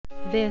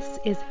This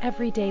is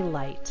Everyday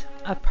Light,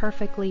 a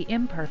perfectly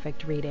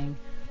imperfect reading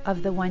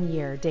of the One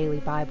Year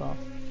Daily Bible.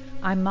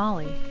 I'm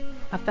Molly,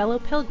 a fellow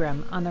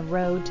pilgrim on the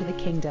road to the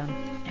kingdom,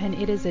 and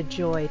it is a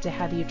joy to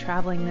have you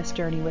traveling this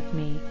journey with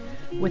me,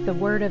 with the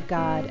Word of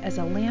God as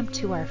a lamp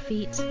to our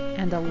feet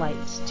and a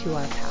light to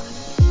our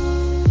path.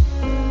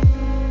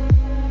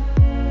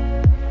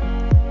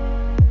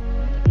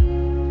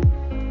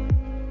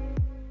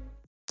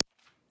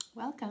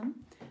 Welcome.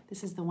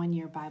 This is the One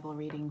Year Bible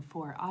reading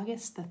for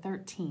August the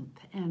 13th,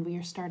 and we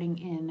are starting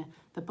in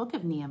the book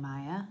of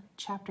Nehemiah,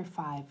 chapter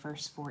 5,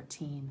 verse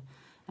 14.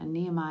 And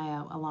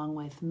Nehemiah, along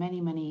with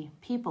many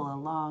people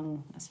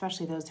along,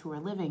 especially those who were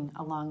living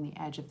along the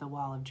edge of the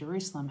wall of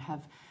Jerusalem,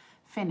 have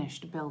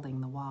finished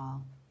building the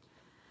wall,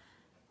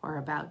 or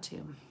about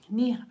to.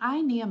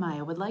 I,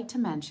 Nehemiah, would like to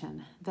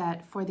mention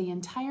that for the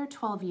entire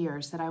 12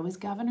 years that I was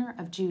governor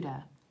of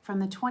Judah, from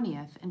the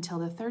 20th until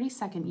the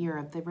 32nd year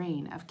of the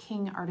reign of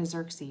King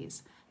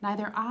Artaxerxes,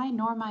 neither I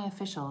nor my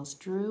officials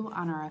drew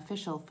on our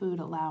official food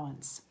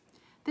allowance.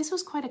 This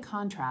was quite a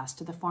contrast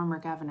to the former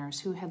governors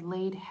who had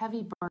laid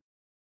heavy burdens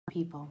on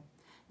people,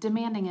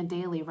 demanding a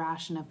daily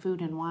ration of food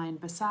and wine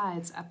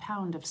besides a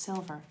pound of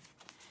silver.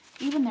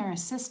 Even their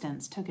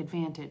assistants took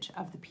advantage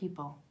of the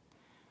people.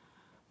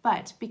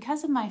 But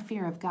because of my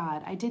fear of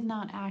God, I did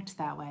not act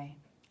that way.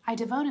 I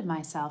devoted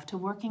myself to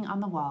working on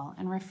the wall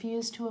and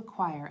refused to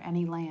acquire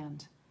any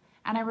land.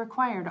 And I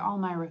required all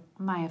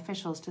my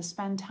officials to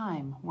spend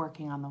time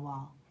working on the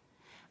wall.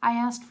 I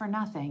asked for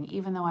nothing,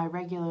 even though I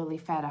regularly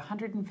fed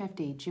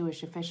 150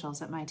 Jewish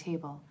officials at my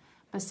table,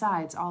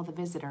 besides all the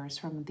visitors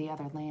from the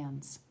other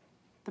lands.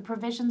 The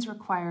provisions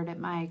required at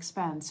my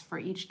expense for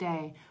each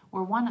day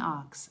were 1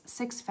 ox,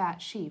 6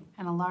 fat sheep,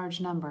 and a large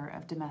number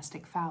of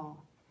domestic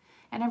fowl.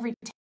 And every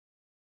day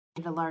I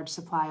needed a large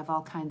supply of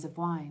all kinds of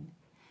wine.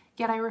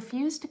 Yet I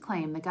refused to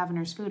claim the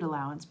governor's food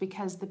allowance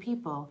because the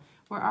people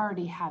were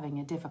already having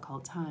a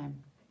difficult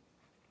time.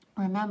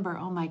 Remember,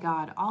 oh my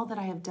God, all that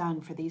I have done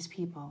for these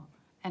people,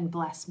 and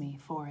bless me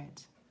for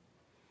it.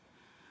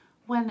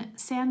 When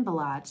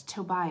Sanballat,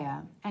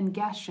 Tobiah, and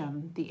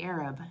Geshem the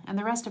Arab, and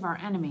the rest of our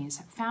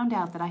enemies found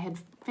out that I had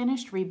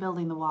finished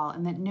rebuilding the wall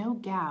and that no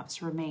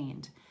gaps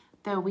remained,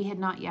 though we had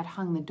not yet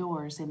hung the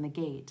doors in the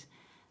gate,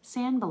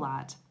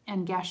 Sanballat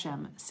and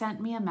Geshem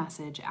sent me a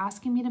message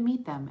asking me to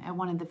meet them at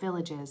one of the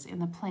villages in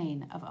the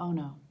plain of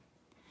Ono.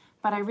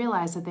 But I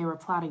realized that they were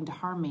plotting to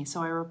harm me,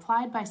 so I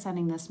replied by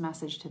sending this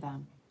message to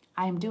them.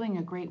 I am doing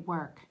a great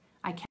work.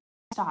 I cannot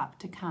stop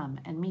to come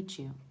and meet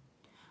you.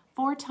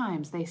 4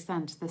 times they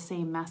sent the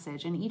same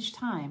message, and each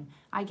time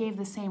I gave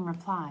the same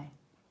reply.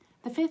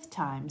 The 5th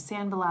time,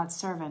 Sanballat's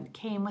servant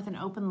came with an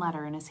open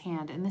letter in his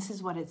hand, and this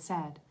is what it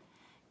said.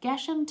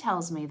 Geshem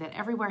tells me that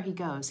everywhere he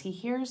goes, he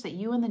hears that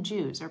you and the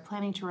Jews are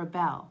planning to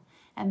rebel,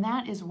 and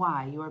that is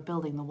why you are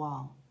building the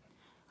wall.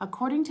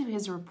 According to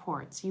his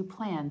reports, you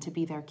plan to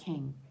be their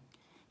king.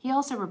 He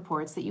also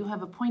reports that you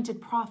have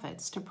appointed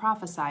prophets to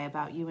prophesy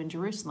about you in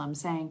Jerusalem,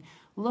 saying,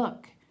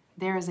 "Look,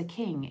 there is a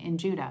king in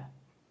Judah."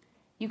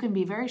 You can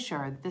be very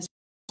sure that this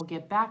will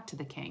get back to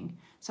the king,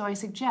 so I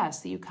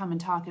suggest that you come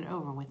and talk it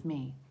over with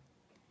me.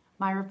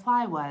 My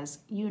reply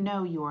was, you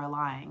know you are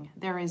lying.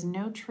 There is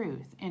no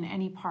truth in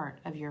any part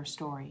of your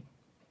story.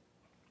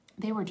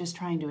 They were just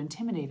trying to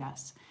intimidate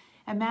us,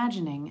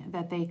 imagining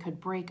that they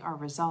could break our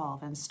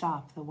resolve and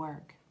stop the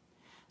work.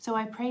 So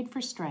I prayed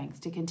for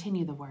strength to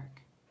continue the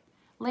work.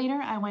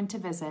 Later, I went to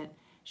visit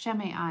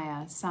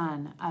Shemaiah,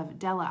 son of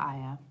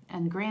Delaiah,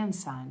 and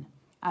grandson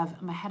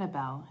of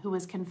Mehetabel, who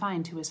was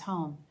confined to his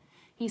home.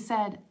 He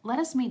said, "Let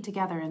us meet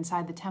together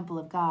inside the temple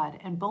of God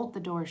and bolt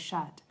the doors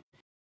shut.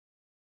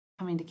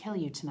 Coming to kill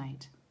you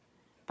tonight."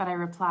 But I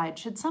replied,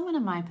 should someone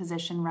in my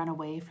position run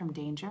away from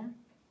danger?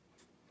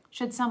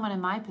 Should someone in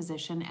my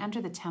position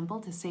enter the temple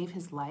to save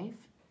his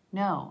life?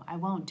 No, I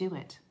won't do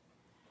it.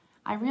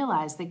 I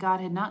realized that God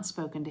had not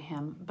spoken to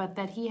him, but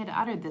that he had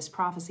uttered this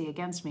prophecy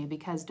against me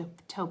because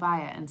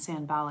Tobiah and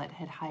Sanballat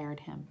had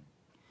hired him.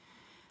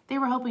 They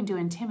were hoping to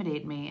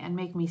intimidate me and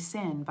make me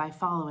sin by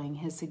following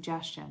his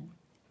suggestion.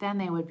 Then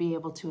they would be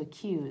able to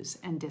accuse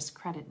and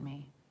discredit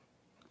me.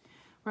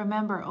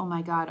 Remember, oh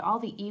my God, all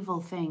the evil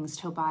things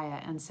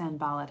Tobiah and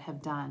Sanballat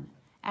have done.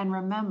 And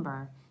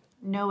remember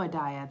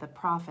Noadiah the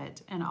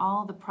prophet and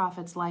all the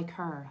prophets like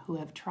her who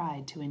have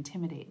tried to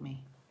intimidate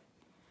me.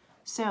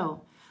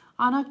 So,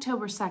 on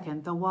October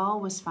 2nd, the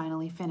wall was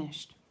finally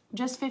finished,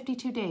 just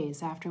 52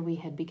 days after we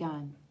had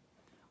begun.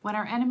 When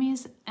our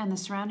enemies and the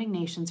surrounding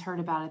nations heard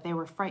about it, they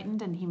were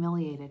frightened and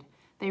humiliated.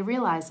 They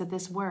realized that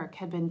this work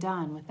had been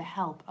done with the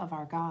help of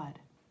our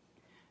God.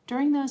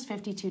 During those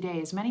 52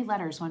 days, many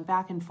letters went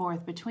back and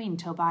forth between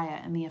Tobiah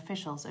and the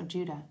officials of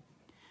Judah.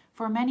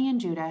 For many in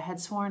Judah had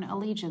sworn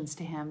allegiance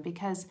to him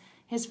because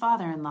his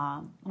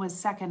father-in-law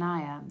was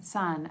Shechaniah,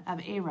 son of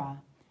Arah,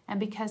 and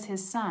because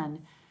his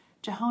son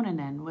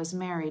Jehohanan was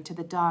married to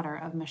the daughter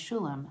of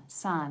Meshullam,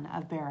 son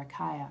of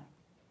Berechiah.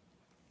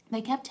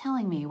 They kept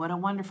telling me what a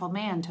wonderful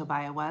man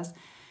Tobiah was,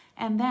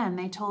 and then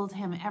they told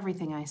him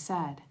everything I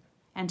said,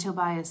 and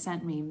Tobiah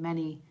sent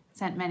many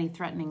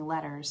threatening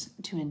letters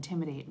to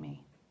intimidate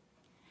me.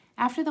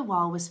 After After the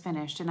wall was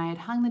finished and I had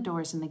hung the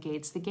doors and the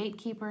gates, the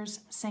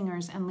gatekeepers,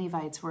 singers, and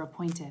Levites were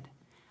appointed.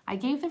 I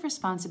gave the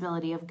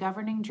responsibility of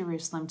governing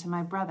Jerusalem to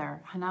my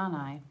brother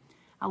Hanani,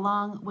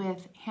 along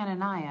with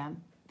Hananiah,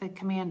 the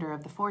commander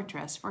of the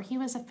fortress, for he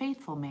was a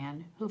faithful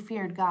man who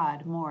feared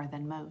God more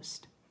than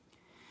most.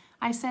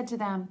 I said to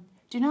them,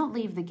 "Do not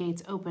leave the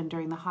gates open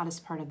during the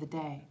hottest part of the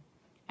day.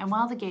 And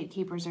while the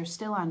gatekeepers are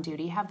still on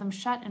duty, have them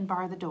shut and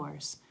bar the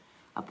doors.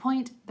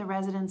 Appoint the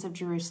residents of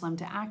Jerusalem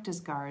to act as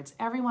guards,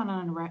 everyone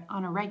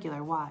on a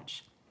regular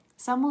watch.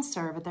 Some will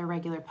serve at their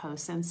regular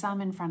posts and some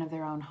in front of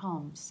their own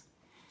homes."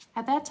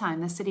 At that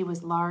time the city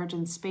was large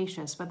and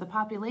spacious, but the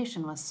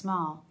population was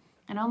small,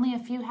 and only a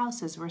few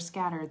houses were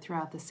scattered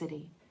throughout the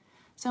city.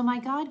 So my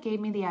God gave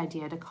me the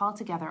idea to call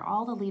together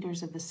all the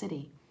leaders of the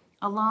city,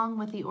 along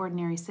with the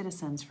ordinary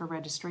citizens, for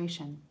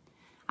registration.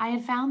 I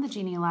had found the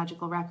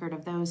genealogical record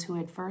of those who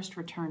had first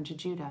returned to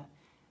Judah.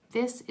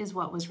 This is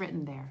what was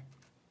written there.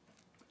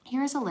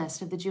 Here is a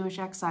list of the Jewish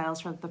exiles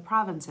from the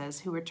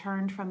provinces who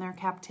returned from their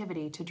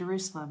captivity to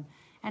Jerusalem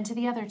and to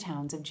the other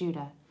towns of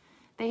Judah.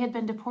 They had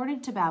been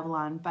deported to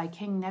Babylon by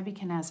King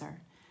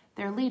Nebuchadnezzar.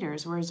 Their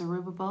leaders were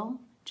Zerubbabel,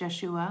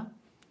 Jeshua,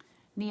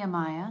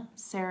 Nehemiah,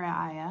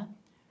 Seraiah,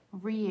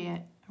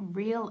 Reelaiah,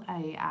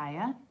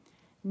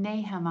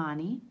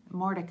 Nahamani,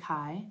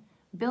 Mordecai,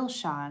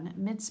 Bilshan,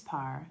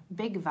 Mitzpar,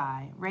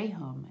 Bigvai,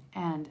 Rehum,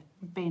 and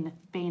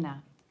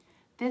Bana.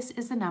 This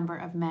is the number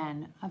of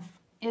men of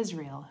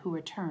Israel who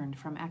returned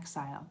from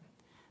exile.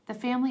 The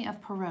family of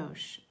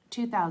Parosh,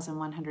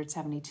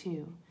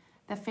 2,172.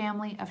 The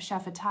family of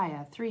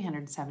Shephatiah,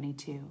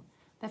 372.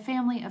 The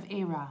family of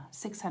Arah,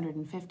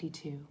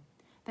 652.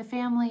 The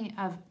family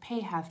of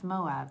Pahath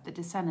Moab, the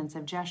descendants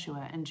of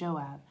Jeshua and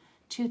Joab,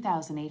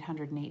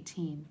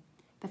 2,818.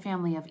 The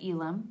family of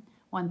Elam,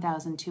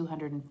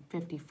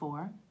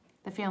 1,254.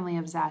 The family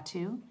of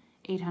Zatu,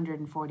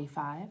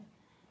 845.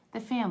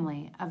 The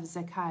family of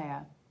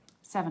Zekiah,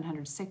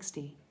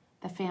 760.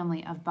 The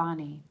family of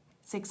Bani,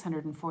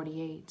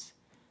 648.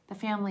 The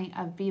family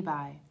of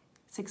Bebai,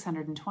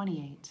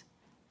 628.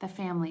 The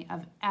family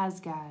of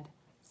Azgad,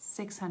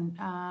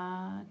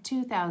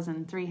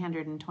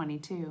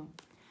 2,322.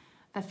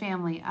 The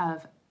family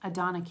of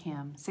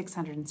Adonikam,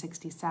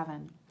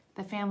 667.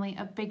 The family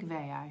of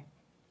Bigvai,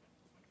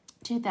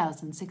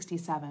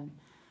 2,067.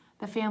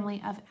 The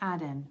family of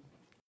Adin,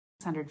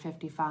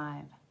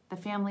 655. The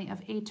family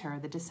of Ater,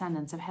 the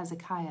descendants of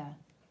Hezekiah,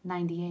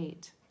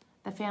 98.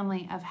 The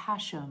family of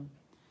Hashum,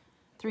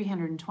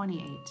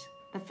 328.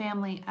 The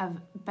family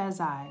of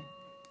Bezai,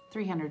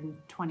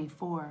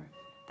 324.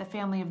 The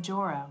family of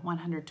Jorah,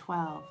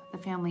 112. The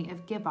family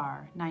of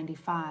Gibbar,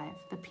 95.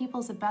 The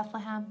peoples of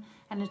Bethlehem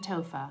and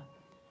Netophah,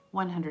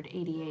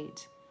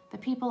 188. The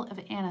people of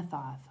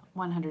Anathoth,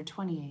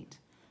 128.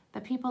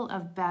 The people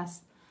of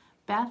Beth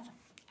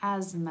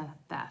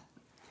Azmatheth,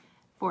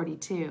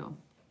 42.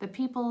 The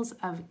peoples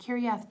of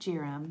Kiriath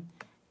Jearim,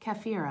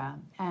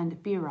 Kephirah,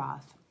 and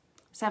Beeroth,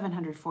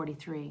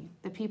 743.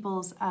 The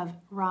peoples of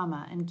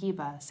Ramah and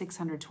Geba,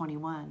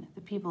 621. The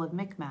people of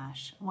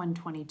Michmash,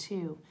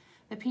 122.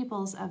 The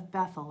peoples of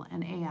Bethel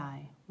and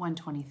Ai,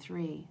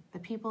 123. The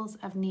peoples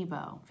of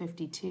Nebo,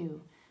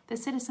 52. The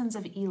citizens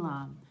of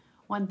Elam,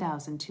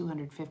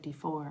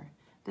 1,254.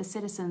 The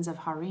citizens of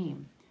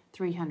Harim,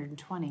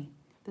 320.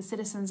 The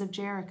citizens of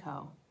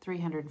Jericho,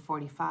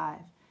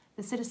 345.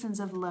 The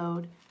citizens of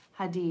Lod,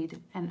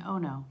 Hadid, and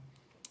Ono,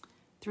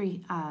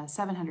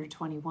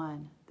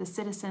 721. The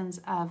citizens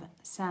of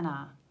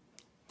Sanaa,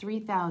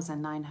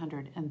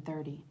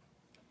 3,930.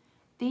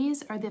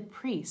 These are the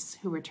priests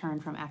who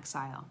returned from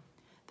exile.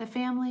 The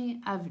family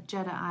of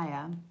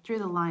Jedaiah, through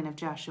the line of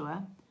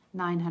Joshua,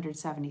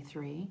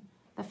 973.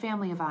 The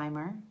family of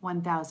Immer,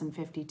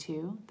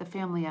 1,052. The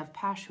family of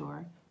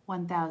Pashur,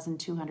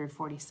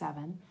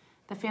 1,247.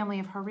 The family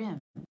of Harim,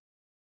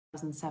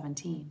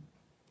 1,017.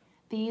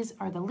 These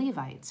are the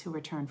Levites who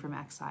returned from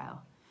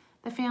exile.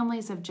 The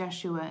families of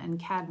Jeshua and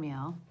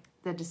Kadmiel,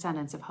 the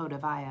descendants of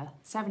Hodaviah,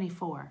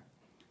 74.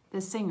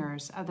 The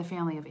singers of the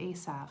family of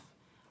Asaph,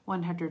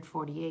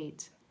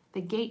 148.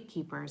 The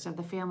gatekeepers of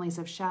the families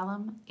of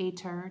Shallum,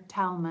 Ater,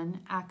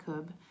 Talmon,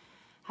 Akub,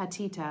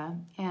 Hatita,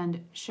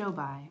 and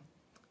Shobai,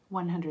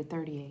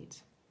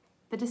 138.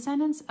 The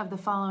descendants of the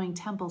following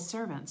temple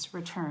servants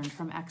returned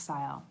from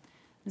exile: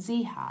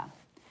 Ziha,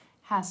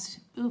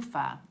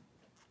 Hasufa,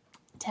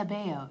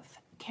 Tebaoth,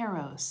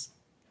 Keros,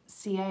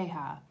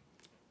 Sieha,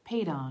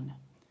 Padon,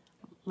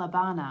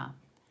 Labana,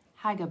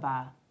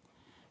 Hagabah,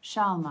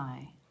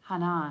 Shalmai,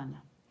 Hanan,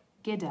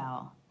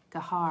 Gidel,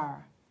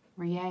 Gahar,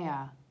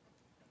 Reaiah,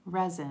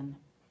 Rezin,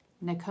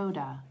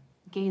 Nekoda,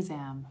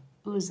 Gazam,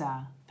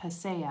 Uzzah,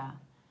 Paseah,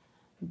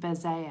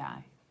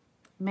 Bezai,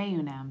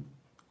 Meunem,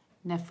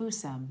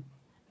 Nephusim,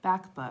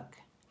 Bakbuk,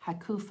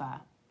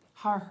 Hakufa,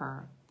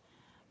 Harhur,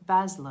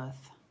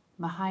 Bazluth,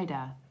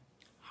 Mahida,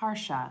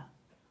 Harsha,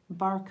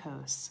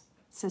 Barkos,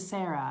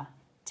 Sisera,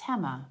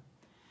 Tema,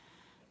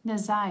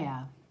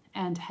 Neziah,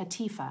 and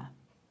Hatipha.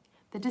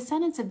 The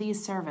descendants of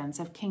these servants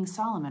of King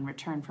Solomon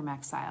returned from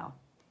exile: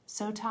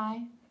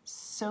 Sotai,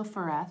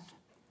 Sophereth,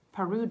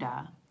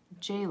 Peruda,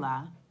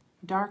 Jalah,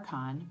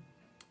 Darkon,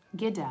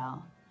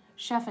 Giddel,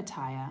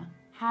 Shephatiah,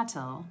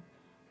 Hattil,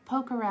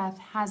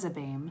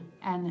 Pokereth-Hazzabaim,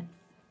 and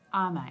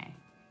Amai.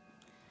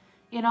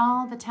 In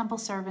all, the temple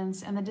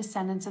servants and the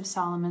descendants of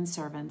Solomon's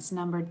servants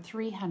numbered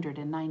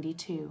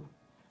 392.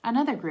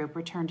 Another group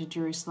returned to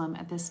Jerusalem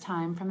at this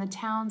time from the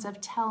towns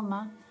of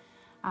Telmelah,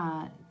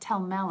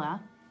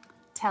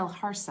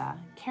 Tel-Harsa,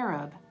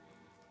 Kerub,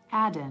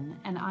 Adon,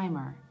 and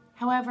Imer.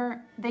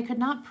 However, they could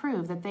not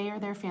prove that they or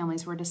their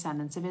families were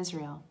descendants of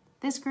Israel.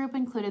 This group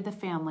included the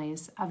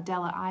families of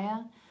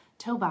Delaiah,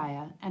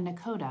 Tobiah, and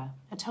Nekoda,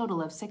 a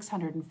total of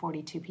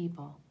 642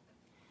 people.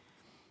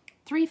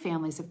 3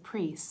 families of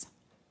priests,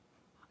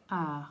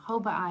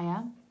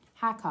 Hobaiah,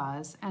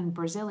 Hakaz, and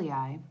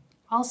Barzillai,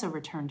 also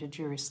returned to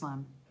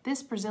Jerusalem.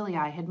 This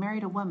Barzillai had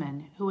married a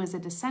woman who was a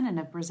descendant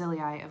of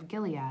Barzillai of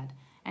Gilead,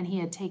 and he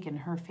had taken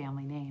her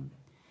family name.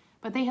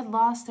 But they had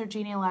lost their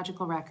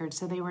genealogical record,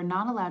 so they were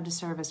not allowed to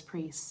serve as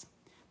priests.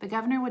 The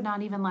governor would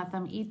not even let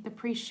them eat the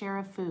priest's share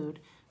of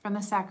food from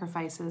the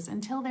sacrifices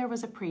until there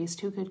was a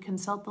priest who could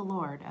consult the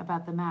Lord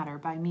about the matter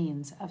by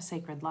means of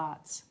sacred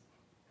lots.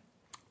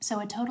 So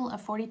a total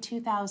of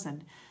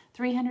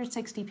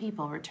 42,360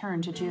 people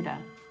returned to Judah.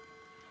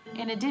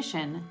 In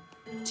addition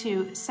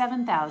to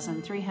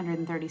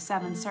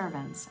 7,337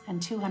 servants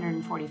and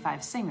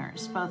 245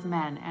 singers, both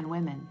men and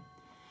women.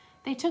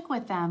 They took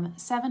with them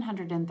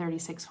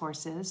 736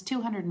 horses,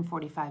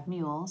 245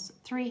 mules,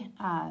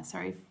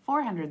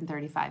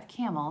 435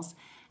 camels,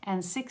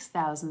 and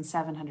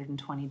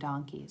 6,720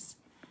 donkeys.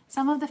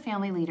 Some of the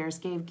family leaders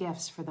gave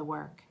gifts for the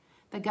work.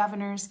 The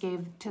governors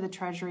gave to the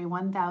treasury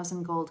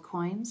 1,000 gold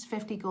coins,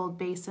 50 gold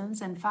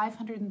basins, and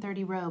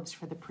 530 robes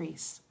for the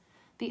priests.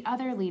 The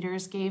other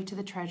leaders gave to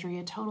the treasury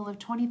a total of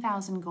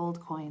 20,000 gold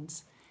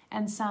coins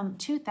and some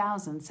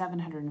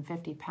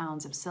 2,750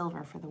 pounds of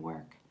silver for the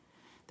work.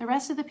 The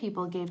rest of the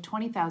people gave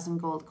 20,000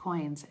 gold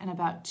coins and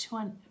about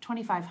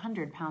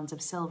 2,500 pounds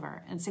of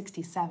silver and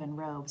 67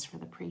 robes for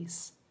the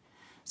priests.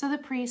 So the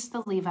priests,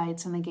 the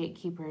Levites, and the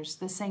gatekeepers,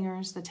 the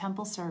singers, the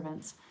temple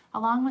servants,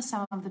 along with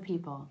some of the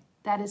people,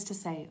 that is to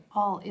say,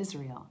 all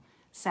Israel,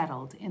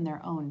 settled in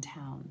their own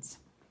towns.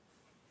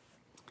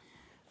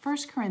 1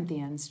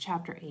 Corinthians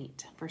chapter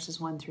 8, verses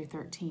 1 through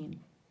 13.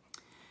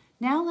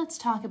 Now let's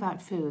talk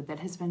about food that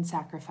has been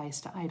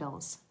sacrificed to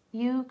idols.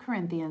 You,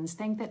 Corinthians,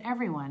 think that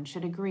everyone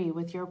should agree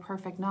with your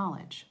perfect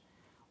knowledge.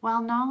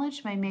 While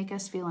knowledge may make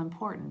us feel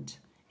important,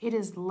 it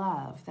is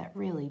love that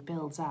really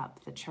builds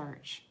up the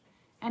church.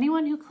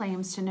 Anyone who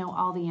claims to know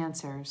all the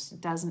answers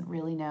doesn't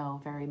really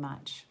know very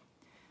much.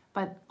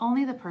 But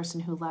only the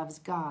person who loves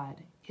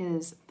God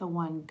is the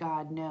one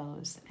God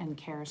knows and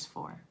cares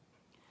for.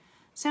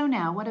 So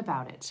now, what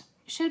about it?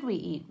 Should we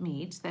eat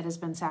meat that has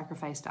been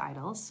sacrificed to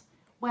idols?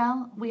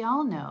 Well, we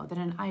all know that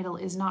an idol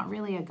is not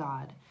really a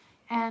god,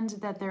 and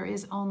that there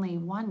is only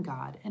one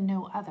God and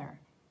no other.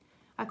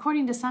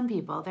 According to some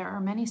people, there are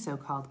many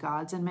so-called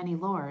gods and many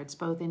lords,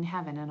 both in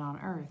heaven and on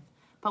earth.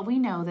 But we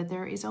know that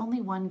there is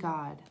only one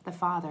God, the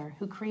Father,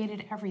 who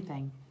created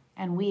everything,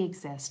 and we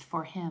exist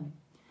for him.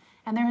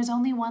 And there is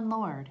only one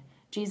Lord,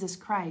 Jesus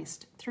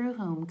Christ, through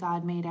whom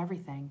God made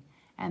everything,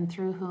 and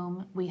through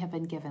whom we have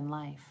been given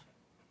life.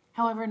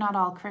 However, not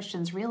all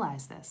Christians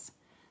realize this.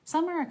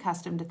 Some are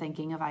accustomed to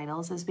thinking of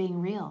idols as being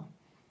real.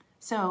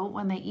 So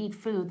when they eat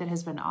food that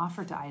has been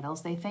offered to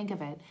idols, they think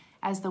of it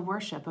as the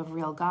worship of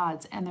real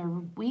gods, and their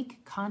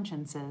weak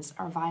consciences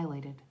are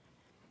violated.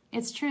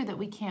 It's true that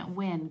we can't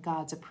win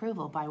God's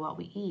approval by what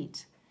we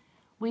eat.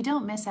 We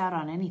don't miss out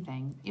on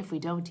anything if we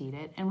don't eat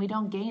it, and we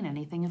don't gain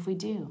anything if we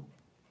do.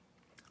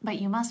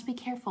 But you must be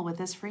careful with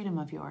this freedom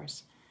of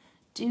yours.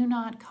 Do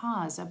not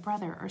cause a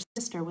brother or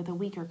sister with a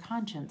weaker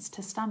conscience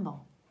to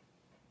stumble.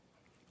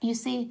 You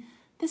see,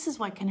 this is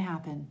what can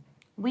happen.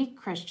 Weak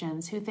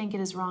Christians who think it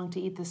is wrong to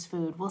eat this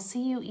food will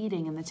see you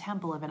eating in the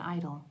temple of an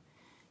idol.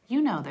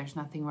 You know there's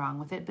nothing wrong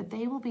with it, but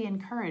they will be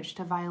encouraged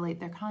to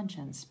violate their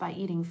conscience by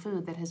eating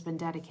food that has been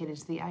dedicated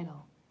to the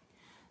idol.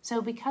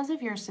 So because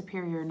of your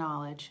superior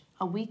knowledge,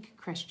 a weak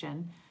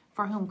Christian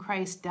for whom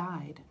Christ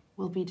died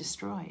will be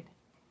destroyed.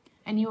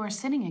 And you are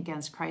sinning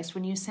against Christ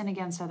when you sin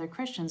against other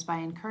Christians by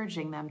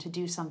encouraging them to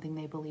do something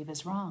they believe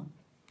is wrong.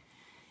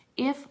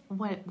 If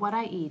what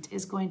I eat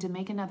is going to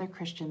make another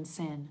Christian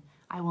sin,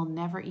 I will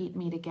never eat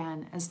meat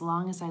again as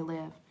long as I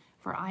live,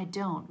 for I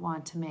don't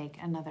want to make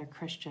another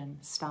Christian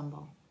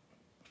stumble.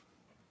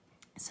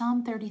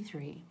 Psalm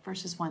 33,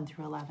 verses 1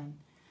 through 11.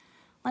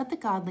 Let the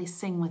godly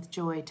sing with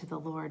joy to the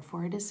Lord,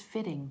 for it is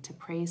fitting to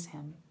praise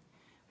him.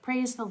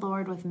 Praise the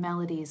Lord with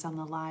melodies on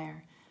the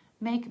lyre.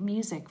 Make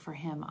music for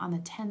him on the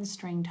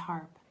 10-stringed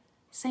harp.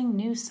 Sing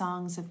new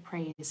songs of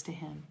praise to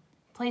him.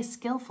 Play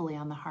skillfully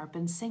on the harp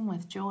and sing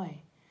with joy.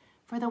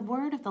 For the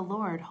word of the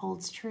Lord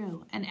holds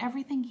true, and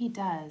everything he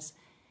does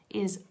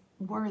is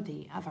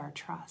worthy of our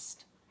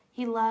trust.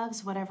 He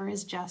loves whatever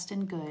is just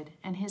and good,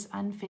 and his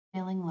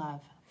unfailing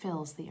love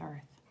fills the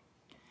earth.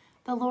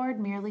 The Lord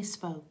merely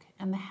spoke,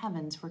 and the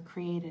heavens were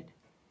created.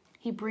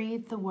 He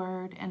breathed the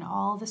word, and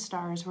all the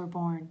stars were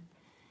born.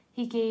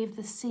 He gave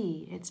the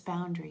sea its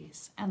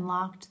boundaries and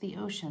locked the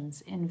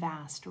oceans in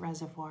vast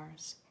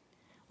reservoirs.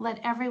 Let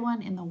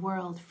everyone in the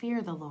world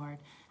fear the Lord,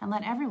 and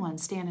let everyone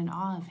stand in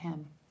awe of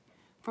him.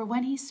 For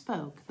when he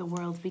spoke, the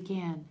world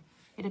began.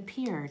 It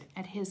appeared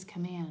at his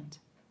command.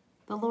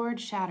 The Lord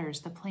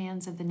shatters the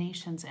plans of the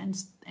nations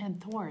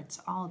and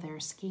thwarts all their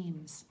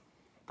schemes.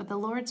 But the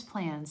Lord's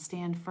plans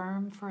stand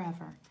firm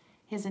forever.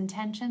 His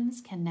intentions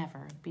can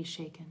never be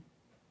shaken.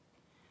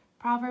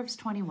 Proverbs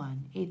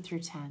 21, 8 through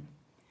 10.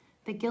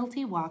 The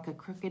guilty walk a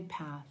crooked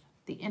path,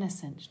 the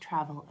innocent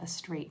travel a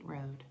straight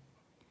road.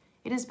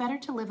 It is better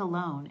to live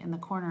alone in the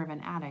corner of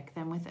an attic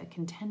than with a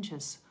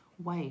contentious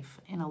wife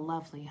in a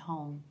lovely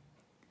home.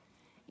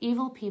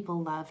 Evil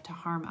people love to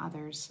harm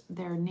others.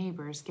 Their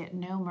neighbors get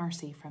no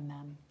mercy from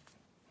them.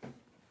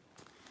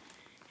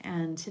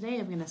 And today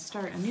I'm going to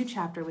start a new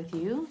chapter with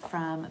you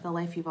from The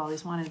Life You've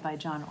Always Wanted by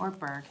John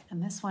Ortberg.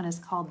 And this one is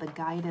called The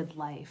Guided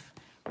Life,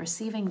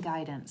 Receiving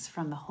Guidance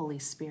from the Holy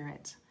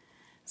Spirit.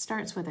 It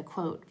starts with a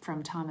quote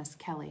from Thomas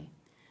Kelly.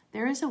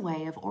 There is a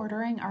way of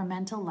ordering our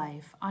mental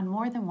life on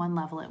more than one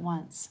level at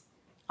once.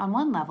 On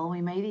one level,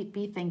 we may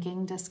be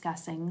thinking,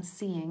 discussing,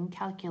 seeing,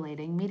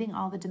 calculating, meeting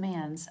all the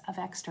demands of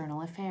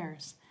external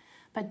affairs.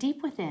 But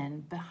deep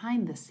within,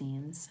 behind the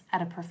scenes,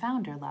 at a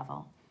profounder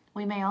level,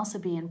 we may also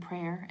be in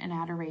prayer and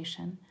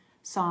adoration,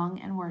 song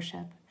and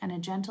worship, and a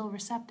gentle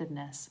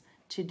receptiveness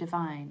to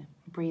divine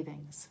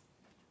breathings.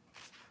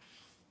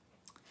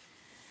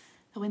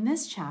 So in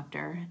this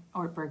chapter,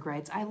 Ortberg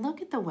writes, I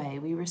look at the way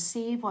we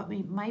receive what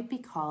might be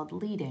called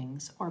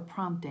leadings or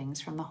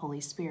promptings from the Holy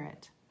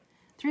Spirit.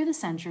 Through the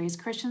centuries,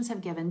 Christians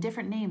have given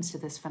different names to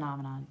this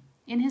phenomenon.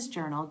 In his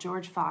journal,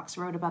 George Fox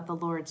wrote about the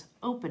Lord's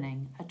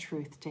opening a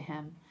truth to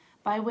him,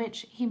 by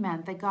which he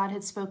meant that God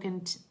had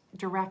spoken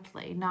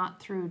directly,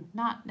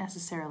 not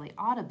necessarily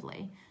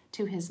audibly,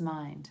 to his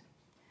mind.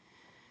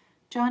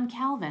 John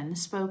Calvin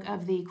spoke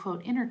of the,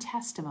 quote, inner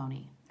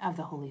testimony of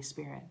the Holy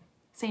Spirit.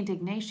 St.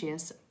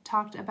 Ignatius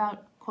talked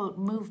about, quote,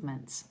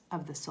 movements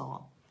of the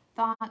soul,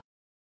 thoughts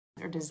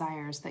or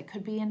desires that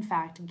could be, in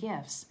fact,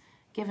 gifts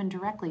given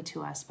directly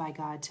to us by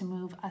God to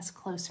move us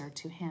closer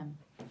to him.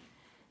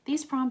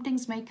 These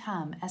promptings may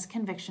come as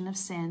conviction of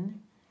sin,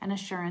 an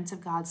assurance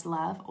of God's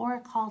love, or a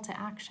call to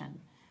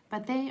action,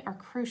 but they are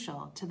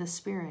crucial to the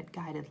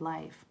Spirit-guided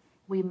life.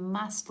 We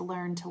must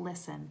learn to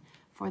listen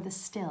for the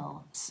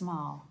still,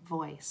 small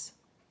voice.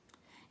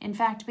 In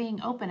fact, being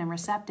open and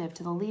receptive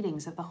to the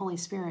leadings of the Holy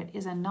Spirit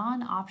is a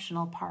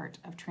non-optional part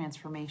of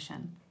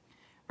transformation.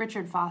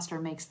 Richard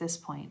Foster makes this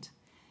point.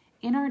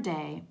 In our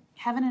day,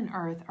 heaven and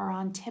earth are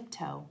on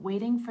tiptoe,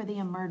 waiting for the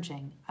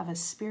emerging of a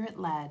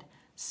Spirit-led,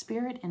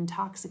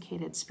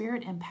 Spirit-intoxicated,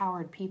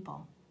 Spirit-empowered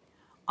people.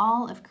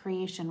 All of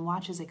creation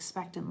watches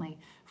expectantly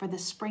for the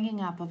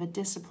springing up of a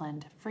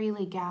disciplined,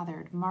 freely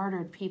gathered,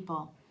 martyred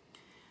people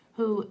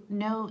who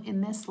know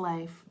in this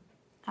life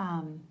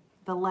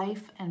the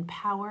life and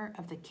power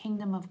of the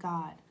kingdom of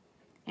God.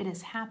 It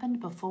has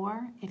happened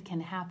before, it can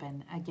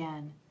happen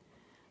again.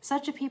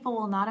 Such a people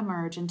will not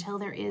emerge until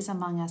there is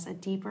among us a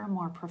deeper,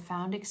 more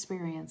profound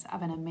experience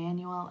of an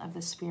Emmanuel of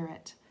the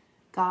Spirit,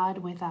 God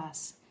with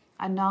us,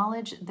 a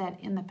knowledge that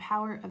in the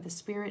power of the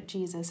Spirit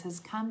Jesus has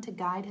come to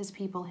guide his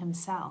people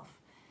himself,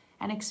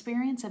 an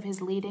experience of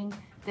his leading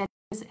that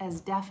is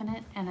as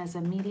definite and as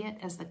immediate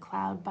as the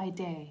cloud by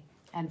day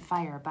and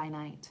fire by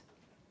night.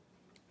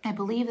 I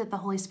believe that the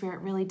Holy Spirit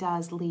really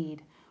does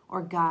lead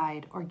or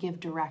guide or give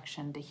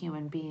direction to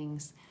human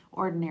beings,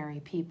 ordinary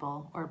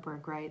people,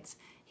 Ortberg writes.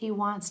 He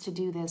wants to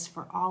do this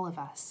for all of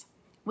us.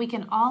 We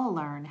can all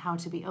learn how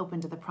to be open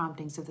to the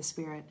promptings of the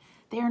Spirit.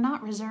 They are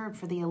not reserved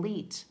for the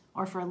elite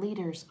or for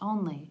leaders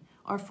only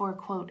or for,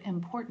 quote,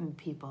 important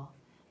people.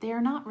 They are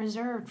not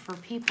reserved for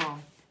people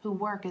who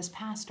work as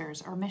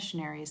pastors or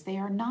missionaries. They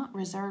are not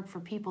reserved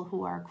for people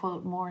who are,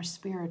 quote, more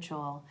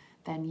spiritual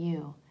than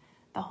you.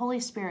 The Holy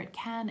Spirit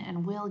can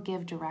and will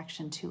give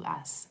direction to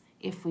us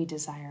if we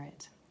desire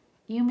it.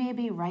 You may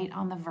be right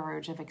on the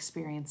verge of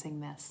experiencing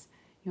this.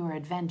 Your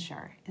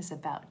adventure is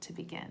about to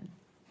begin.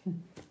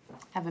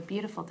 Have a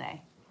beautiful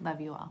day. Love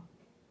you all.